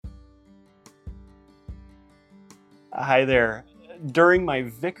Hi there. During my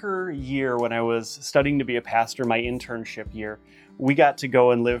vicar year, when I was studying to be a pastor, my internship year, we got to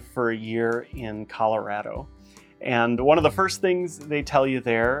go and live for a year in Colorado. And one of the first things they tell you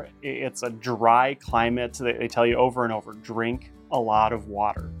there, it's a dry climate. They tell you over and over, drink a lot of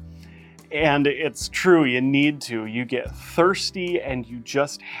water. And it's true, you need to. You get thirsty and you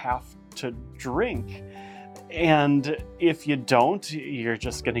just have to drink. And if you don't, you're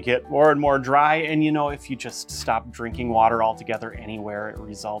just going to get more and more dry. And if you just stop drinking water altogether anywhere, it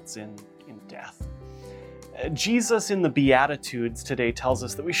results in death. Jesus in the Beatitudes today tells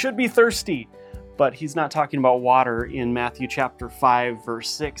us that we should be thirsty, but he's not talking about water. In Matthew chapter 5, verse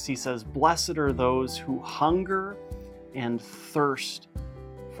 6, he says, "Blessed are those who hunger and thirst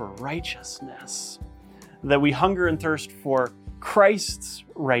for righteousness." That we hunger and thirst for Christ's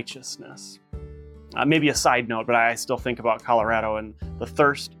righteousness. Maybe a side note, but I still think about Colorado and the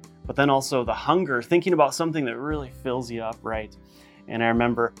thirst, but then also the hunger, thinking about something that really fills you up, right? And I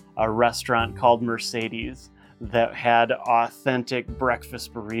remember a restaurant called Mercedes that had authentic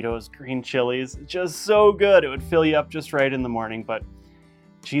breakfast burritos, green chilies, just so good. It would fill you up just right in the morning. But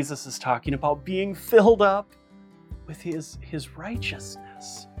Jesus is talking about being filled up with his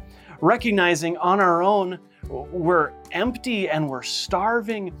righteousness. Recognizing on our own, we're empty and we're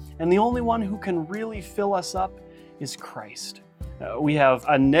starving, and the only one who can really fill us up is Christ. We have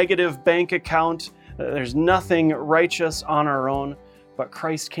a negative bank account. There's nothing righteous on our own, but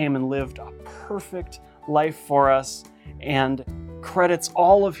Christ came and lived a perfect life for us and credits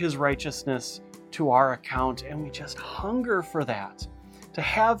all of his righteousness to our account, and we just hunger for that. To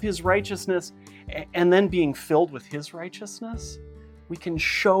have his righteousness and then being filled with his righteousness, we can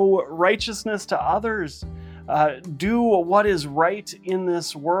show righteousness to others. Do what is right in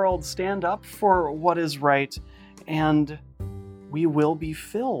this world, stand up for what is right, and we will be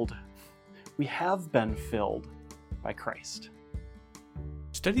filled. We have been filled by Christ.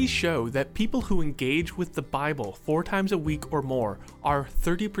 Studies show that people who engage with the Bible 4 times a week or more are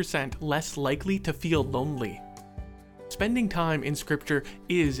 30% less likely to feel lonely. Spending time in Scripture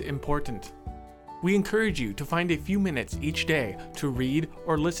is important. We encourage you to find a few minutes each day to read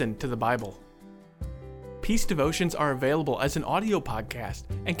or listen to the Bible. Peace Devotions are available as an audio podcast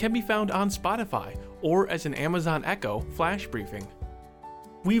and can be found on Spotify or as an Amazon Echo flash briefing.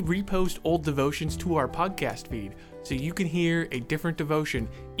 We repost old devotions to our podcast feed so you can hear a different devotion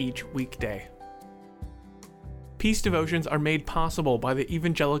each weekday. Peace Devotions are made possible by the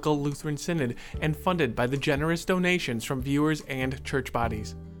Evangelical Lutheran Synod and funded by the generous donations from viewers and church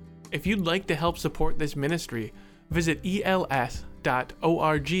bodies. If you'd like to help support this ministry, visit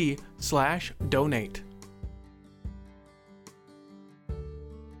els.org/donate.